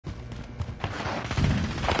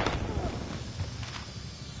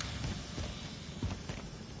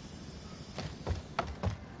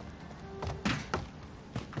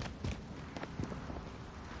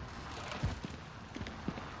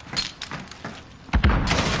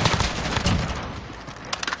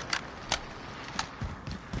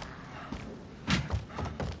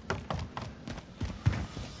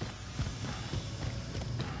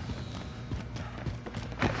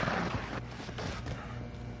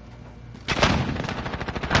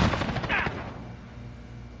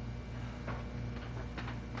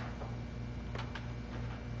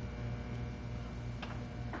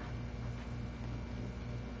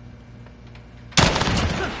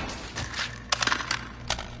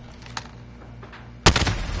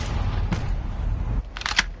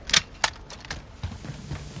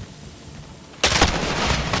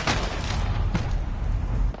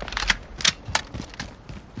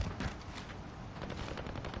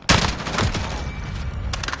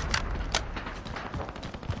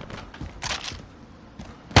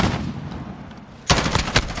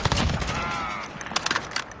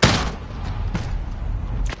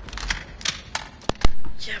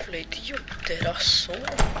idioter alltså.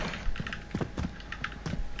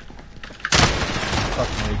 Fuck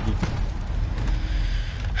my dick.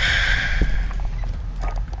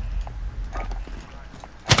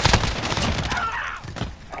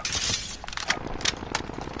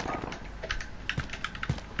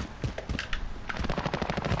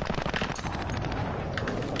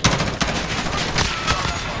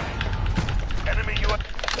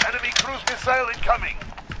 Enemy cruise missile incoming.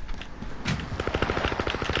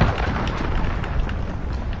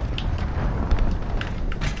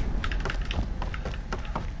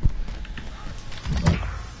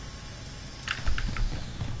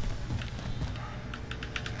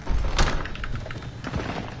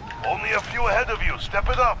 Only a few ahead of you. Step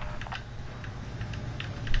it up.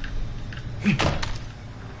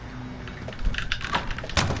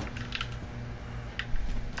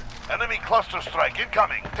 Enemy cluster strike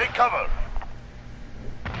incoming. Take cover.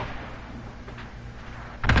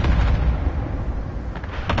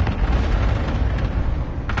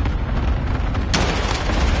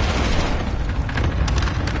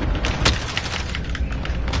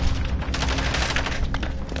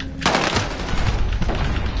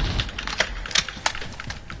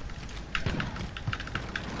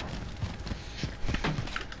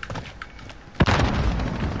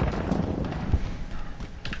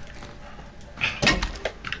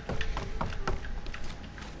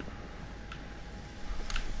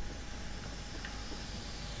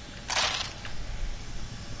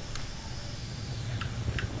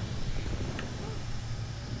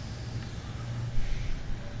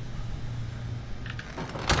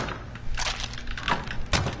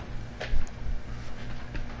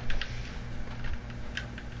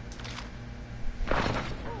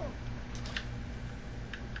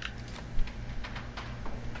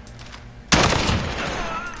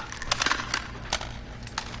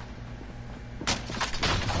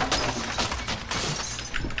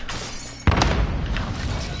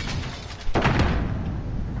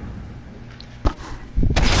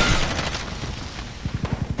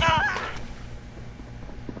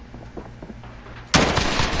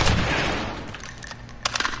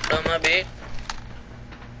 A bit.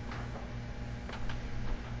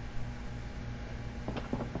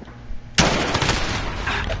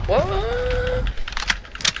 What?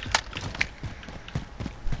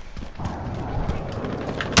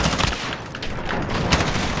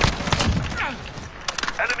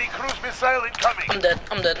 Enemy cruise missile incoming. I'm dead.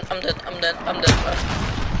 I'm dead. I'm dead. I'm dead. I'm dead.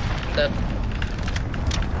 I'm dead.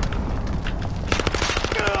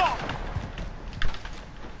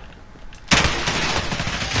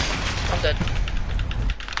 I'm dead.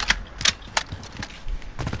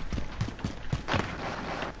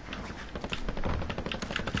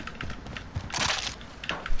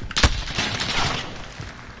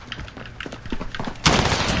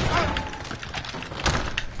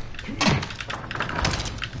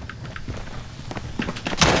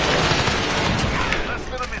 Less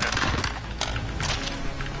than a minute.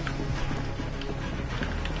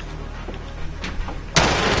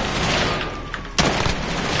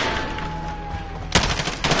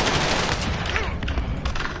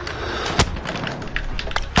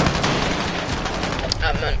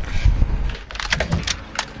 Amen.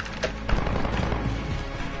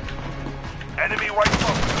 Enemy white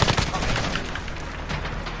smoke.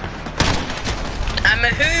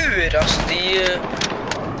 Men hur? Alltså det är ju...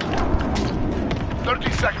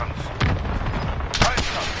 30 seconds.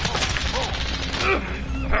 Time's up.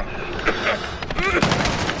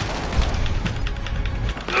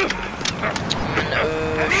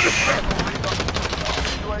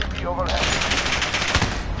 UAV overhead.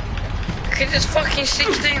 Kan inte fucking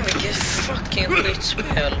sikta in vilket fucking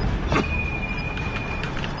skitspel.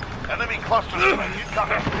 Enemy cluster strike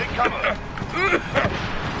incoming. Take cover.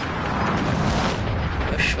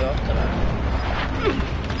 Usch vad det där.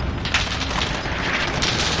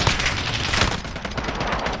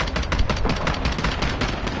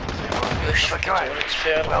 Usch vilket dåligt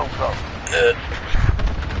spel. Well done.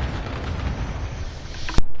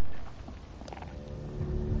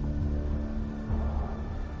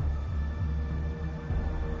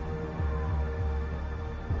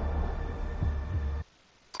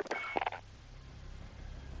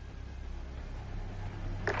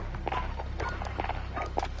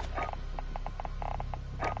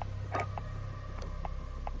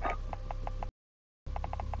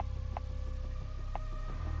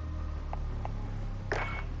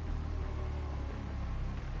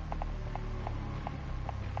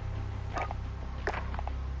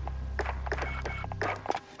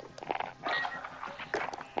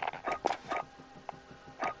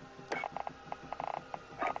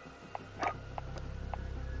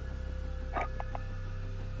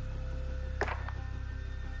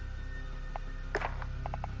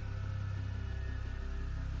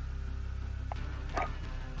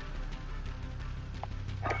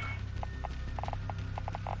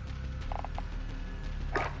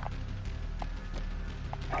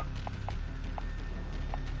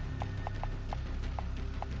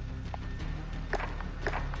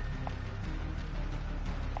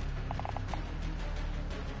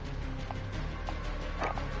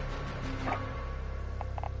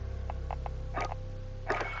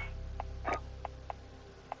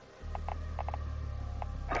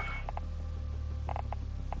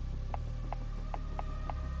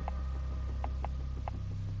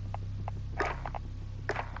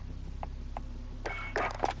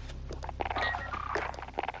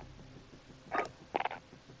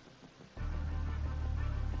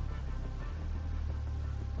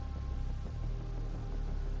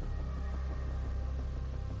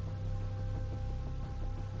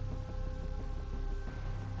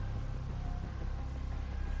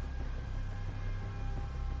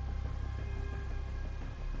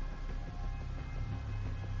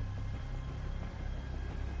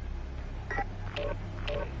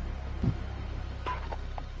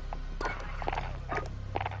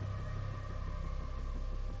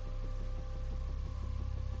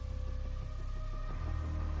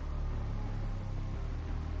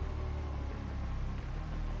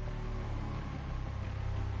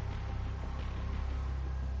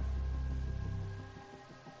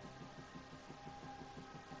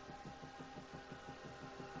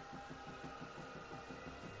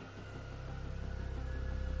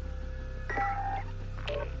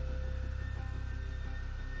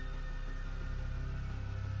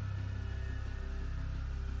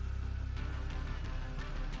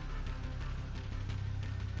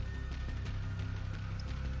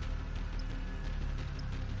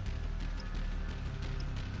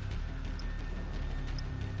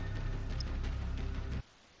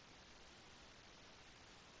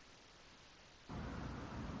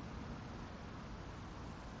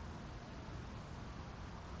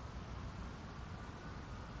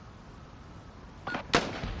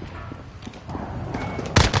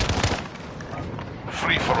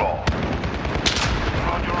 Free for all. You're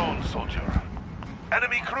on your own, soldier.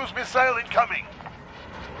 Enemy cruise missile incoming.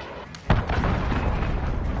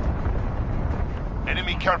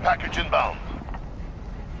 Enemy care package inbound.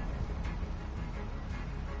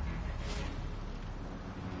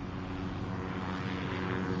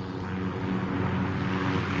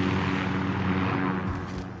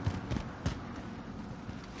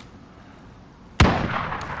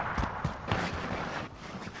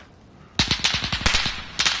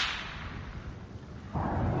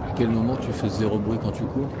 À quel moment tu fais zéro bruit quand tu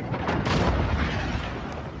cours?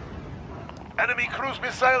 Enemy cruise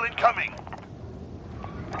missile incoming.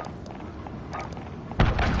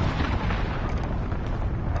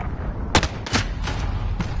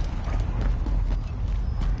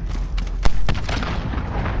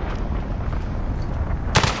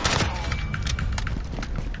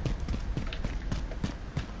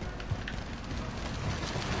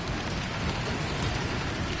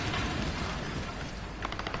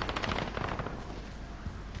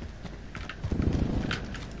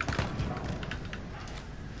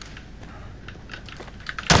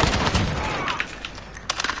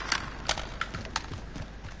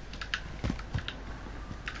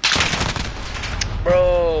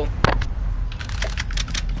 Bro.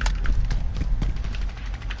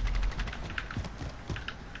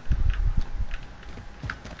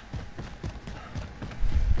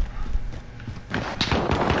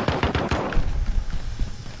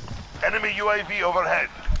 Enemy UAV overhead.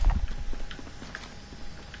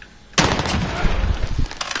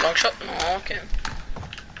 Long shot? No, okay.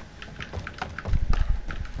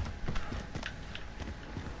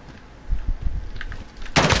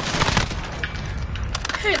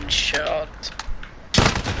 Headshot.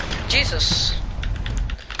 Jesus.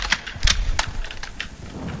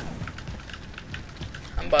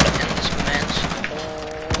 I'm about to end this man's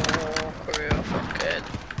whole career. Fuck it.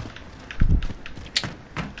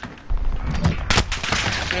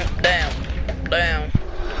 Down. Down.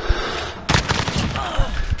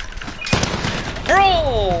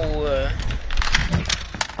 Bro!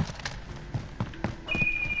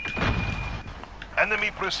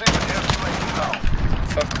 Enemy precision airstrike now.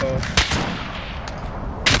 Fuck off.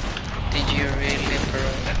 Did you really, bro?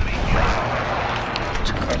 Enemy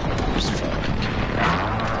It's carbons, fuck.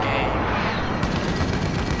 Okay.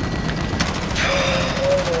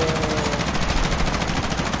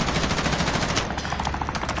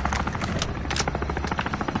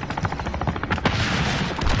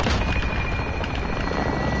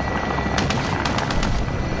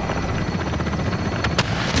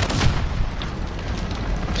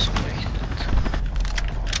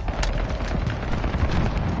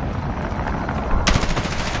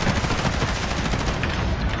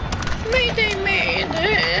 Mayday,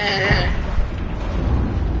 mayday.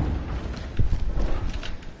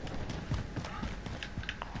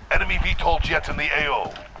 Enemy VTOL jet in the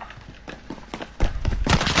AO.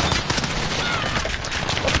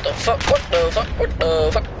 What the fuck? What the fuck? What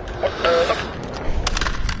the fuck? What the fuck?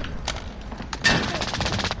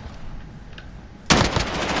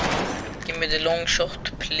 Give me the long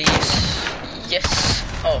shot, please. Yes.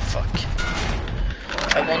 Oh fuck.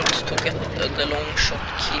 I want to get the long shot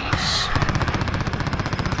kills.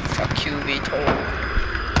 Fuck you, VTOL.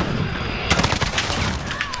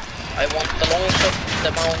 I want the long shot,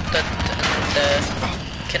 the mounted, and the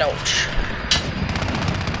crouch.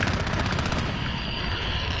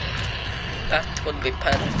 That would be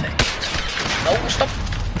perfect. No, stop.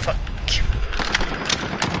 Fuck.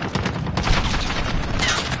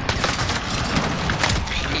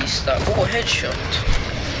 Please, that. Oh, headshot.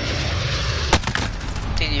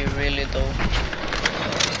 Did you really though?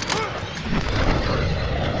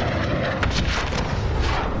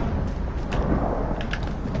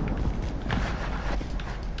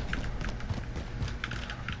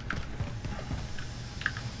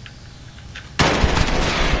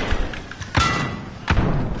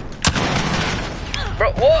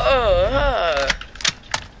 Bro, what?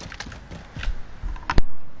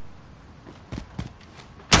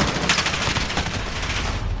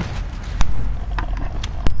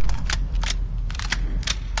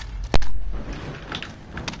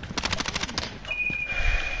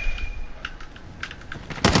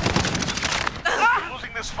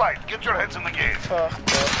 Losing this fight. Get your heads in the game. Fuck off.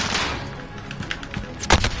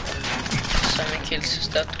 7 kills, is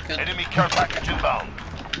that good? Enemy care package inbound.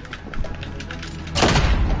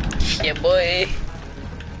 Yeah, boy.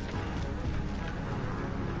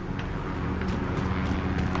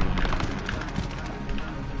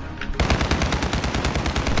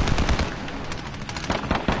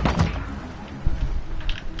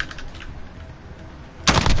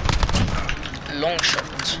 Long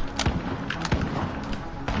shot.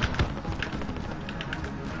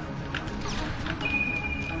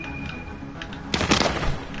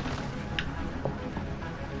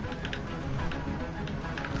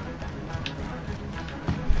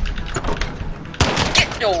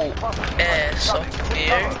 Get your ass up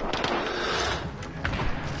here.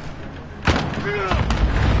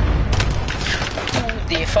 Who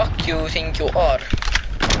the fuck you think you are?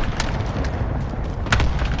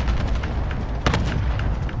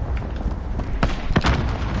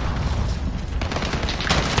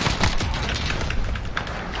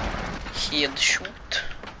 Headshot.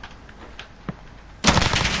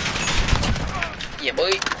 Yeah,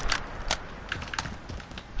 boy.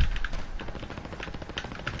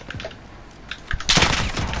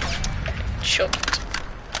 Shot.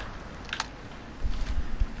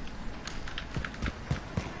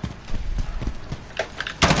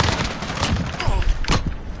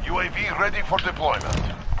 UAV ready for deployment.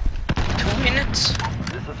 2 minutes?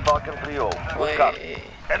 This is Falcon 3-0. What's up? Wait.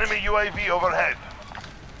 Enemy UAV overhead.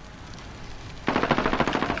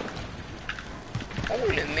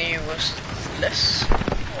 Holy me, was less.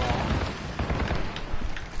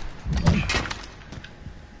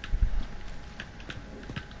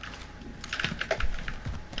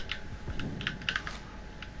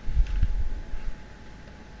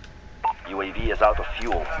 UAV is out of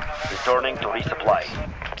fuel. Returning to resupply.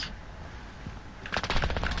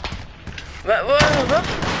 What?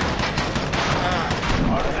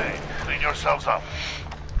 RJ, clean yourselves up.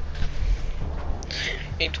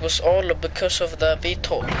 It was all because of the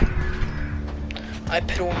VTOL. I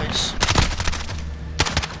promise.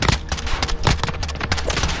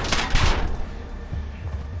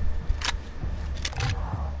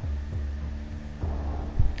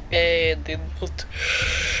 I did not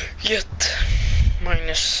get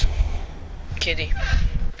minus kitty.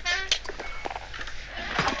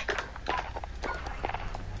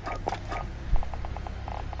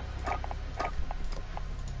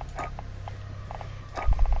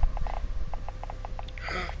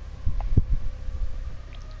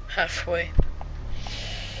 Halfway.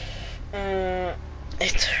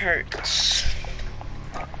 It hurts.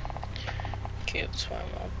 Kills while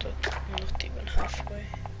mounted. Not even halfway.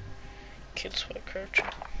 Kills while crouching.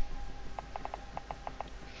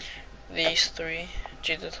 These 3,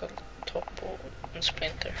 digital, topo, and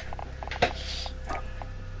splinter.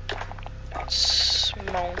 It's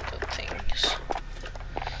mounted things.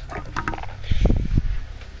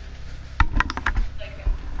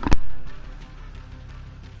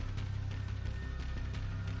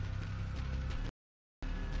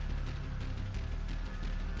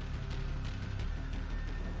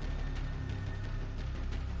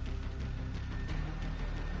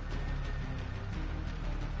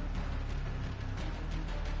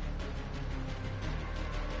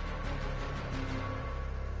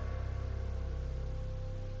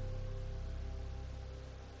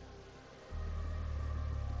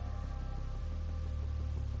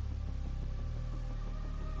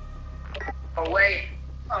 Oh wait,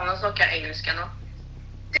 let's look at English channel.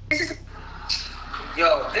 This is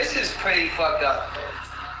yo, this is pretty fucked up.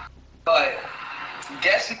 But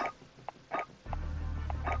guess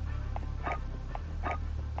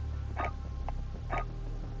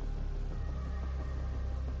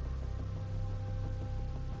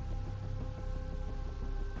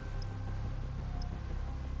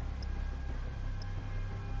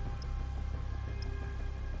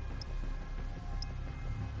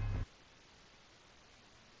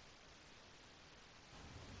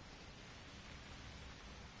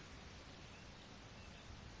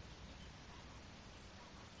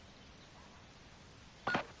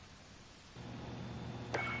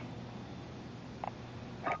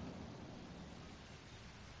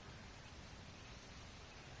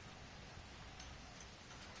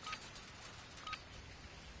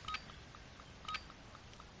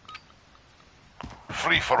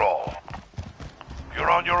Free for all. You're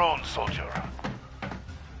on your own, soldier.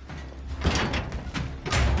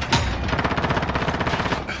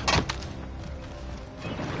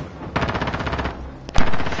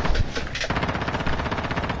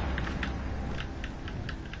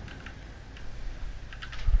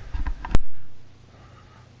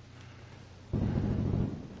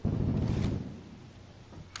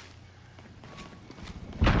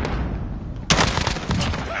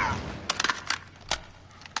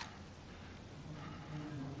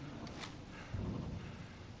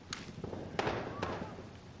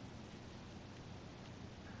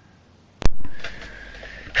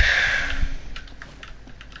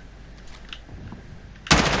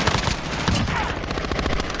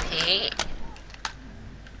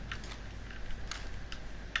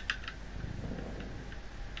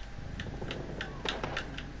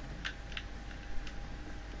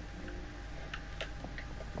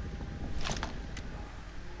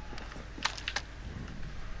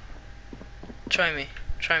 Try me.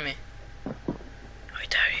 Try me. I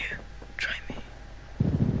dare you. Try me.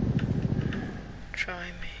 Try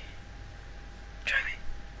me. Try me.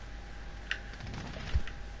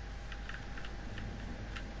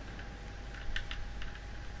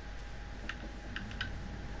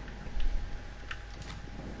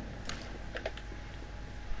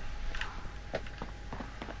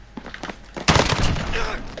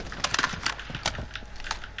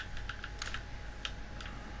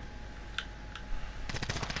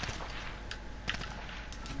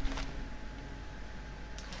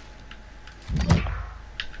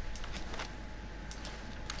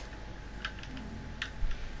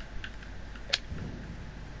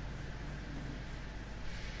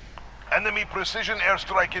 Enemy precision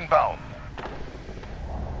airstrike inbound.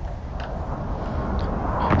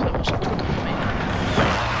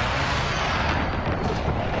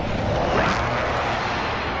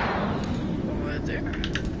 Over there.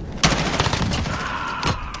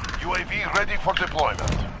 UAV ready for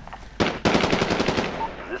deployment.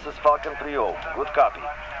 This is Falcon 3-0. Good copy.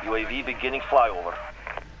 UAV beginning flyover.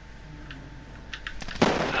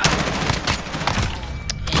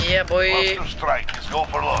 Yeah, boy. Cluster strike is go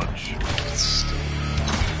for launch.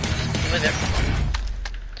 Over there.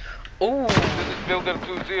 Ooh. This is Builder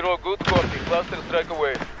 2-0, good copy. Cluster strike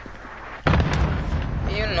away.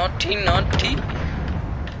 You naughty, naughty.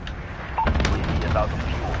 UAV is out of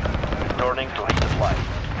fuel. Returning to resupply.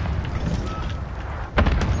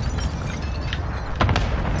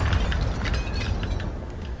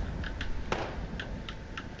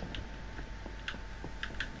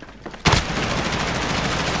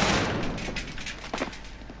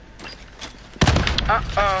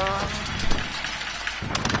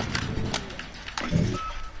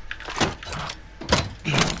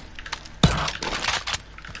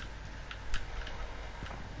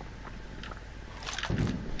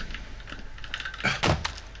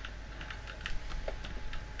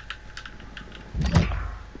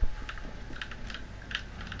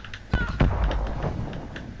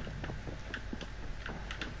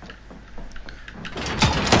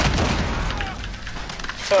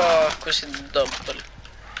 Fuck, was it double?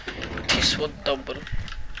 This was double.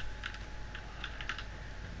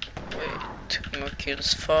 Wait, 2 more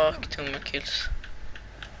kills. Fuck, 2 more kills.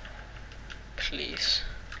 Please.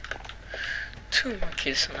 2 more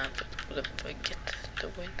kills and I would get the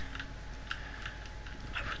win.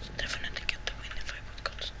 I would definitely get the win if I would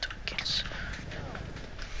got 2 kills.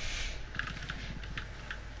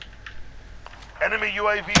 Enemy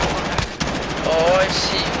UAV overhead. Oh, I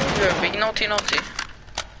see. You're a big naughty naughty.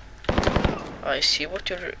 I see what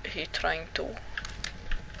you're trying to.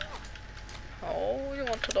 Oh, you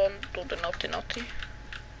want to do the naughty naughty?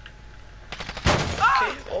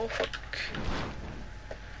 Okay, oh fuck.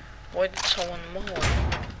 Why did someone move?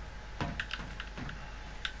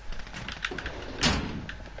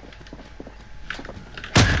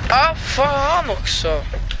 Ah, fan också!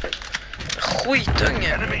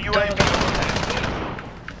 Skitunge! Enemy UAV overhead.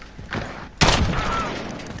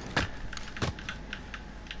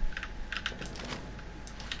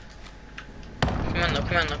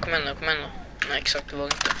 Kom igen nu. Nej, exakt, det var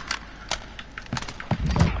inte.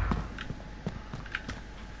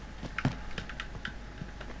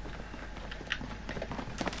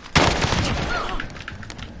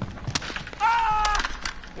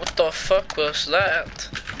 What the fuck was that?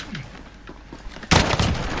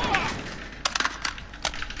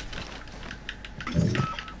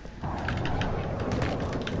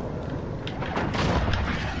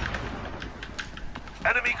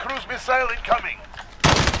 Enemy cruise missile incoming.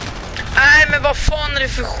 Nej, men vad fan är det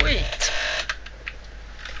för skit?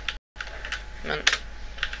 Men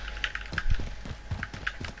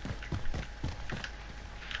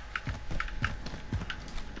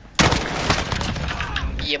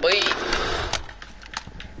Yeah boy.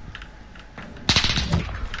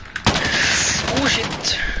 Oh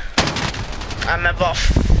shit. Nej men vad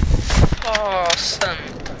fasen.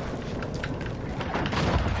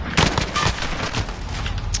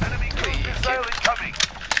 Enemy cruise missile incoming.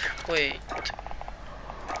 Wait.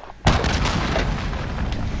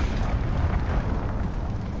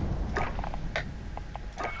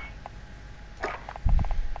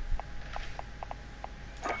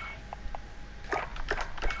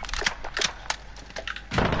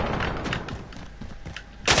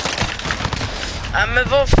 Men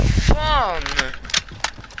vad fan?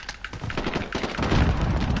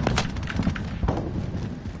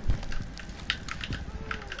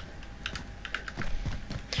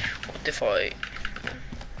 What if I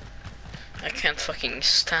can't fucking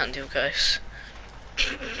stand you guys.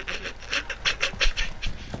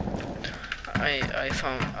 I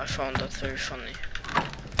found that very funny.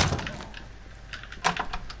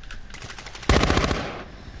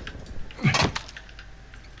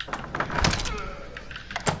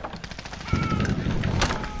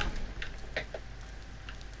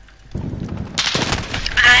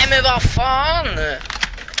 Men vad fan?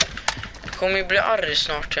 Jag kommer ju bli arg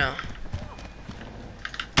snart, ja.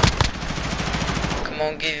 Come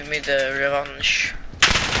on, give me the revenge.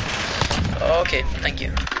 Okay, thank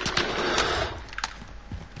you.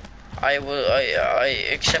 I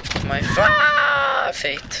accept my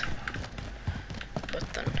fate.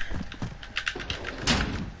 But then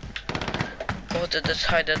gå till det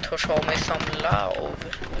här det törs ha mig samla av.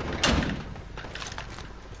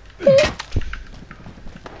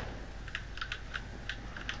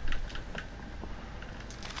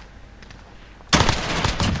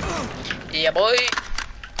 Yeah boy.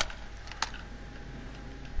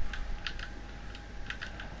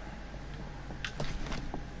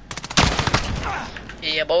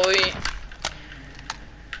 Yeah boy.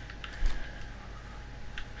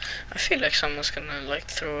 I feel like someone's gonna like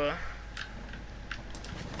throw a...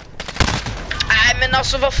 Nej men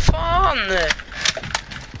alltså vad fan.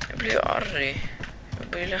 Jag blir ju arg. Jag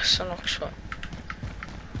blir ledsen också.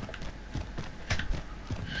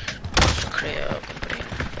 Så kliar jag ögonbryn.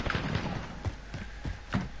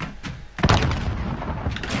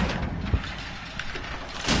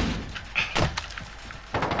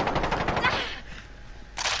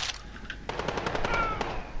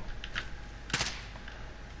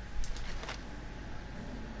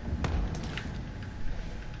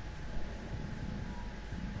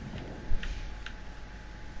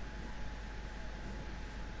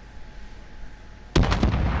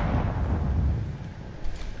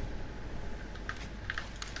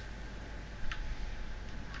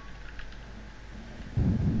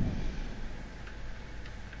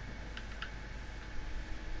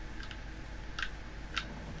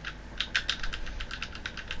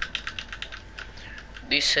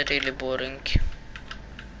 This is really boring.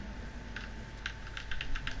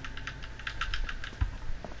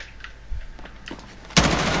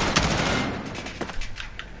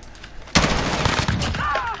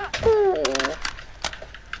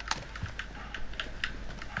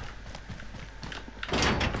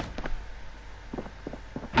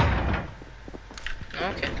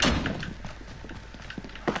 Okay.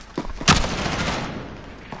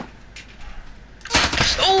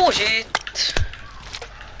 Oh shit!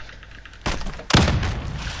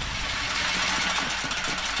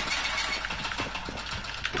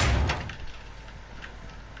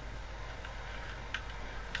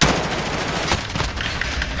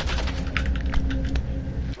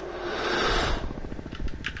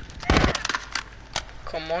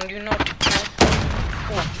 Come on, you naughty kid.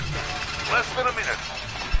 Less than a minute.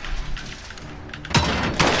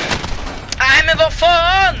 Nej men vad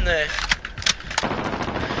fan!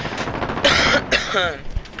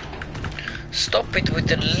 Stop it with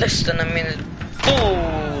the less than a minute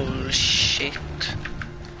bullshit.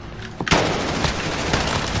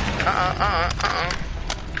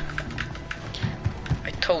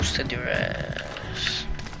 I toasted your ass.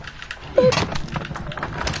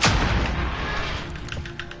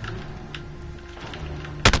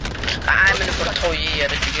 Nej men du får ta och ge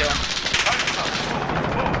det tycker jag.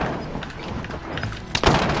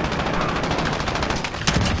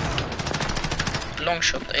 Long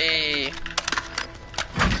shot, ey.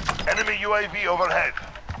 Enemy UAV overhead.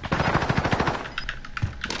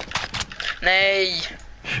 Nej.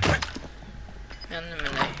 Ännu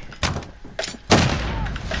men nej.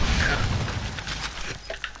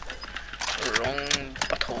 Wrong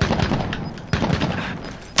butthole.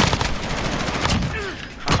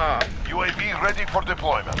 Haha. UAV UAV ready for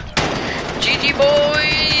deployment. GG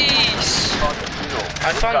boys!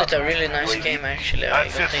 I found it a really nice game actually. I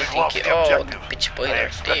That's got it, we thinking, lost the oh, the objective. bitch boy I there.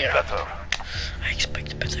 expect There. better. I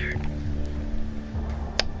expect better.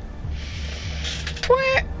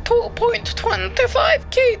 2.25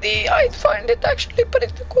 KD. I find it actually pretty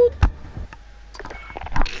good.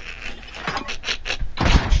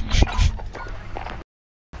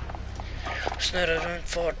 Snurra runt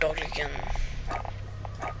vardagligen.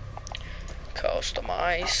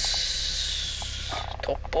 Customize.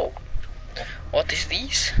 Topo. What is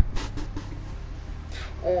this?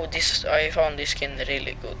 Oh, this I found this skin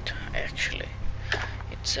really good actually.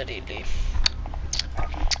 It's really,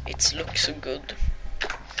 it looks so good.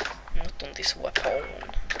 Not on this weapon.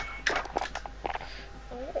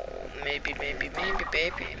 Oh, maybe baby, maybe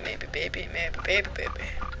baby. Maybe baby, maybe baby.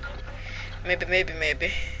 Maybe baby,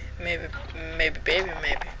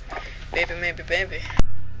 maybe baby.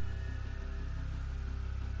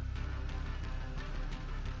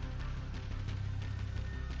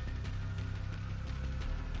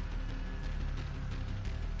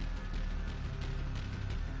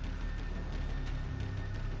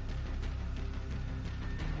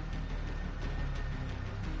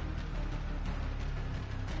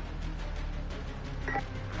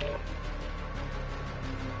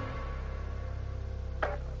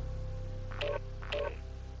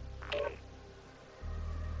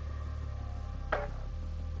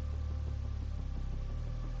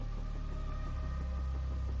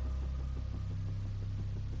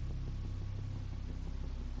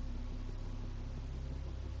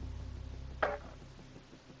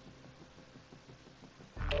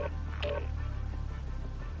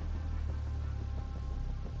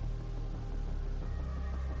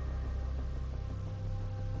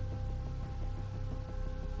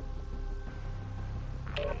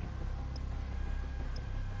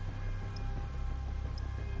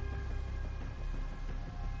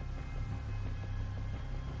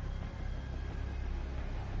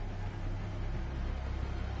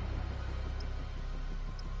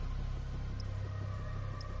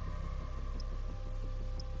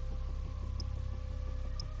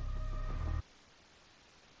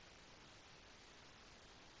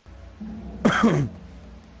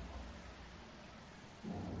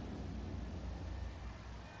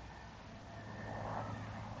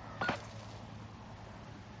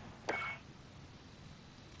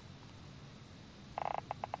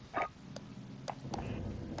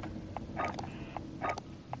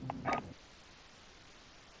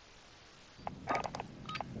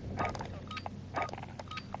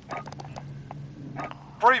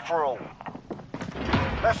 Free for all.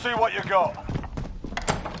 Let's see what you got.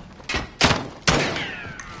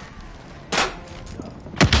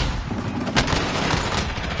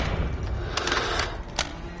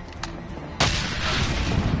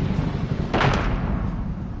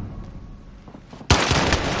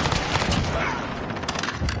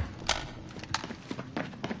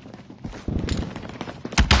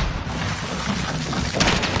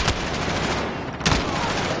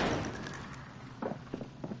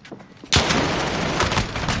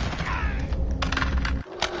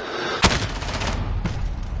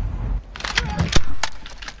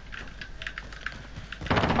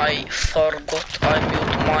 I forgot I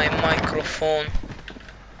mute my microphone.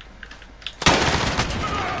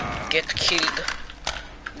 Get killed.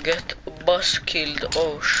 Get bus killed.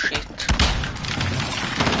 Oh shit.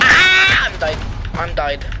 Ah! I'm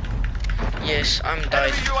died. Yes, I'm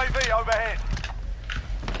died. Enemy UAV overhead.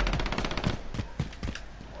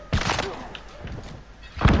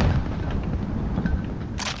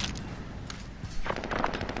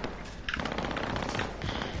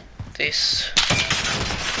 This.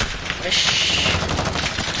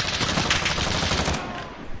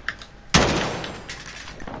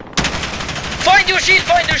 Find your shield!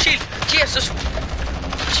 Find your shield! Jesus!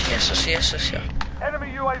 Jesus, yeah. Enemy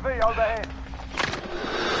UAV overhead.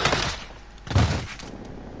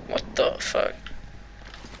 What the fuck?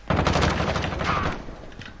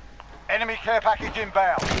 Enemy care package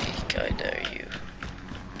inbound. Guy, dare you.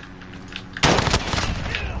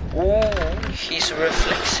 Oh, his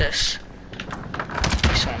reflexes.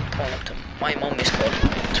 He's on point. My mom is calling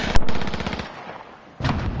it.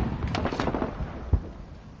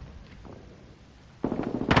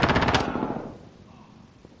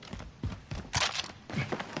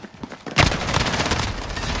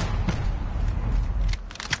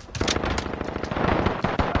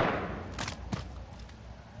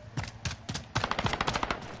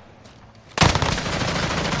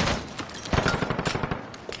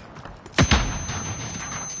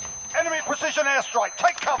 Enemy precision airstrike.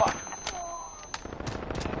 Take cover.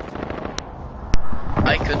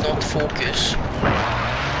 could not focus.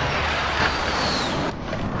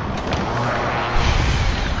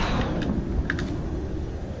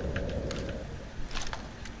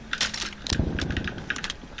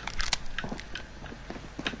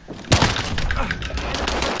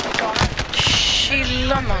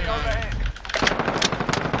 Chilla mannen.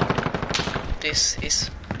 This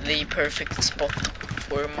is the perfect spot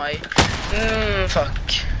for my... fuck.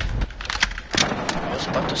 I was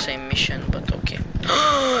about to say mission, but okay.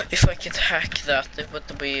 If I could hack that, it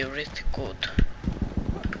would be really good.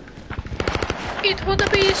 It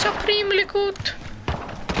would be supremely good.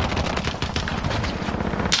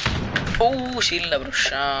 Oh, chilla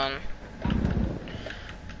brorsan.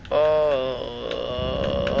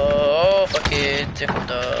 Fuck it, jag kommer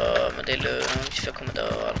dö, men det är lugnt, för jag kommer dö,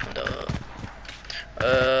 alla kommer dö.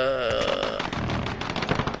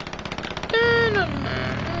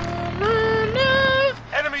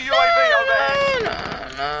 Enemy UAV overhead.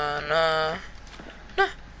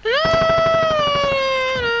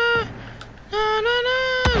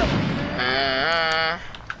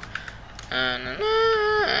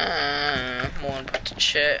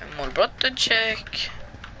 Målbrottet check.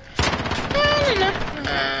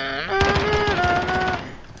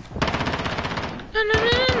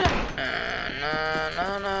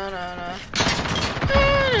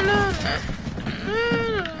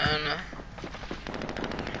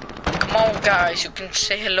 Come on guys, you can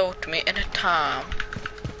say hello to me anytime.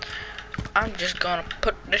 I'm just gonna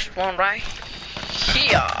put this one right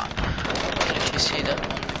here. I'll literally see that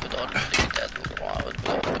one without doing that. Wow, it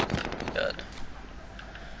would be good.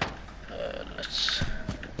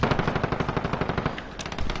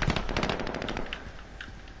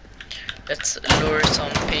 Let's lure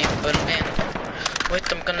some people in.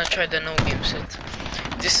 Wait, I'm gonna try the no game set.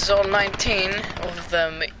 This is all 19 of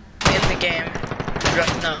them in the game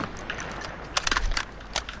right now.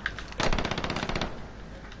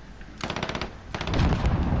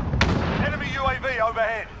 Enemy UAV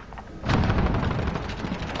overhead.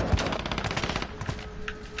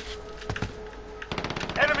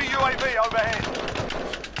 Enemy UAV overhead.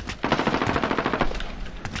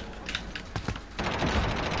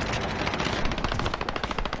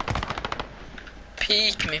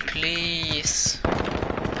 Peek me, please.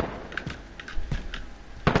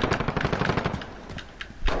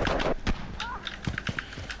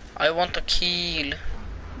 I want a kill.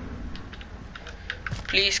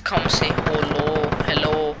 Please come say hello,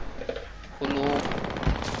 hello, hello.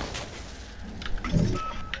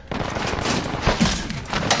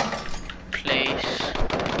 Please.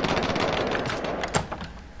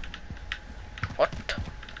 What?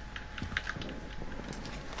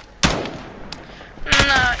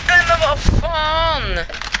 Nej, men vad fan!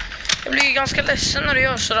 Jag blir ganska ledsen när du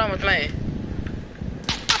gör sådär mot mig.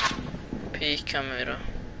 Pika mig då.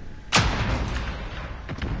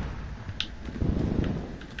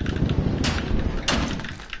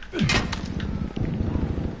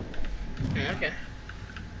 Okay.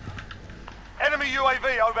 Enemy UAV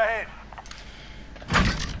overhead.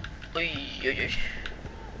 Oj, oj, oj.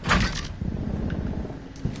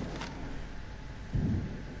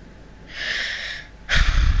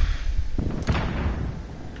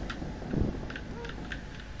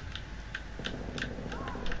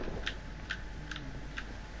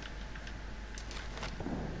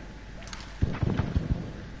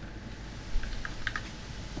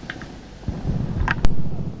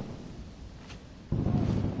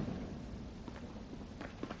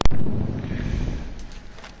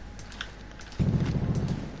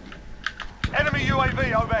 Enemy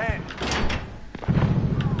UAV overhead.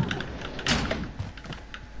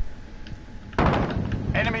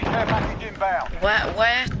 Enemy care package inbound.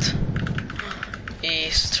 What?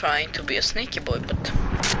 He's trying to be a sneaky boy, but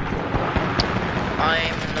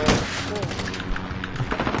I'm no fool.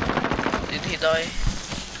 Did he die?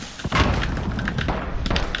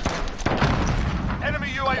 Enemy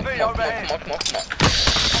UAV overhead. Come on.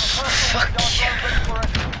 Fuck.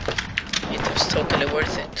 It was totally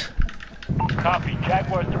worth it. Copy.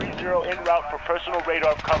 Jaguar 3-0 en route for personal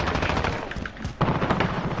radar coverage.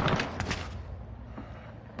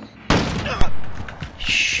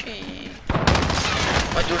 Shit.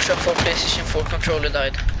 My DualShock 4 PlayStation 4 controller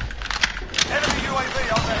died. Enemy UAV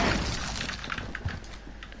overhead.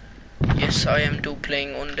 Yes, I am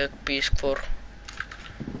playing on the PS4.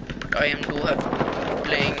 But I am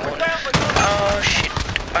playing on... Oh shit.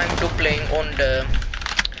 I'm playing on the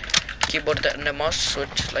keyboard and the mouse, so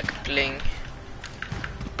it's like playing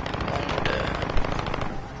on the...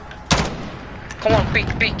 Come on, peek,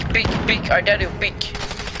 I dare you, peek.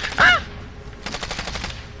 Ah!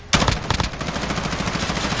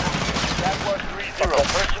 Jaguar 3-0 Zero,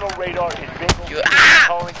 off. personal radar is visual. You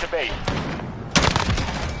Calling to base.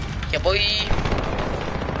 Yeah, boy.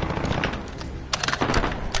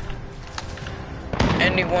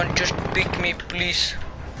 Anyone just pick me, please.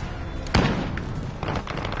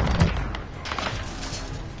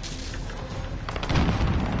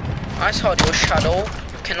 I saw your shadow.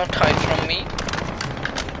 You cannot hide from me.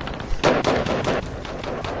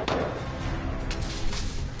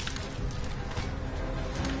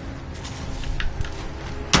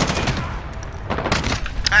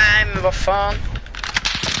 Nej, men vad fan.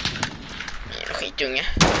 Jävla skitunge.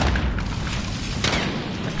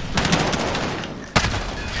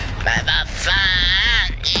 Men vad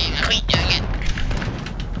fan, jävla skitunge.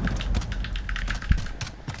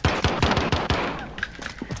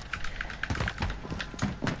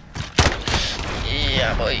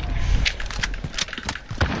 Yeah, boy.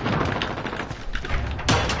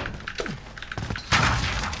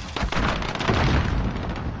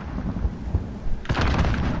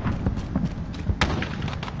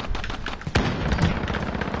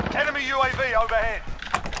 Enemy UAV overhead.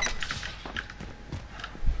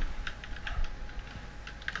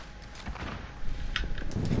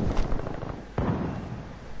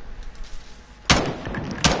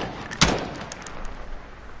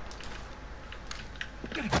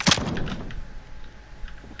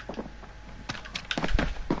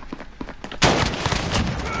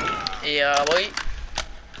 Yeah, boy.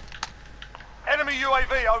 Enemy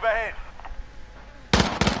UAV overhead.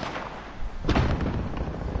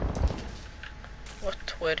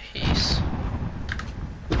 What were his?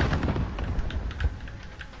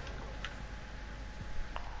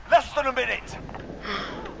 Less than a minute.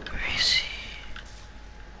 Where is he?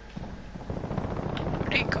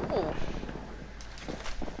 Where'd he go?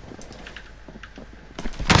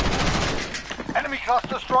 Enemy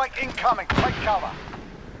cluster strike incoming. Take cover.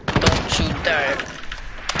 Don't shoot there.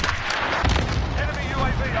 Enemy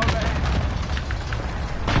UAV overhead.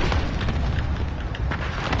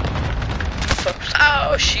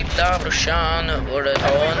 Oh, shit där brorsan. Borde ta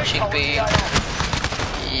en chippy.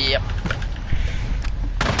 Japp.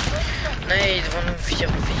 Nej, det var någon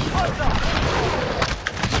jävla vit.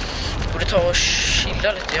 Borde ta och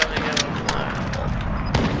chilla lite.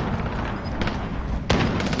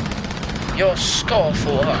 Jag ska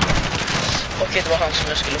få han. Okej, det var han som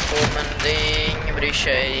jag skulle få, men det är ingen bryr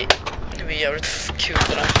sig. Det blir jävligt kul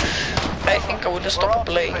det där. I think I will stop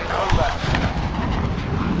playing now.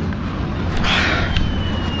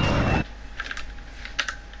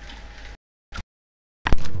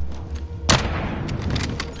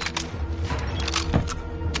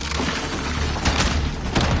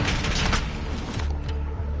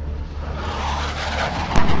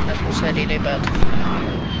 That was really bad.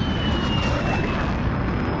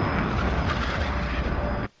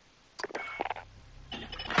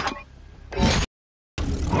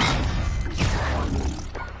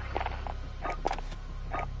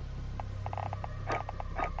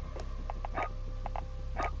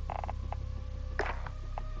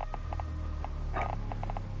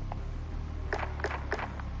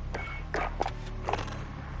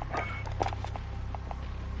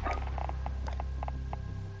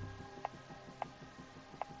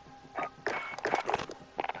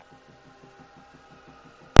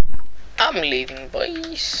 I'm leaving,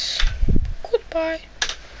 boys. Goodbye.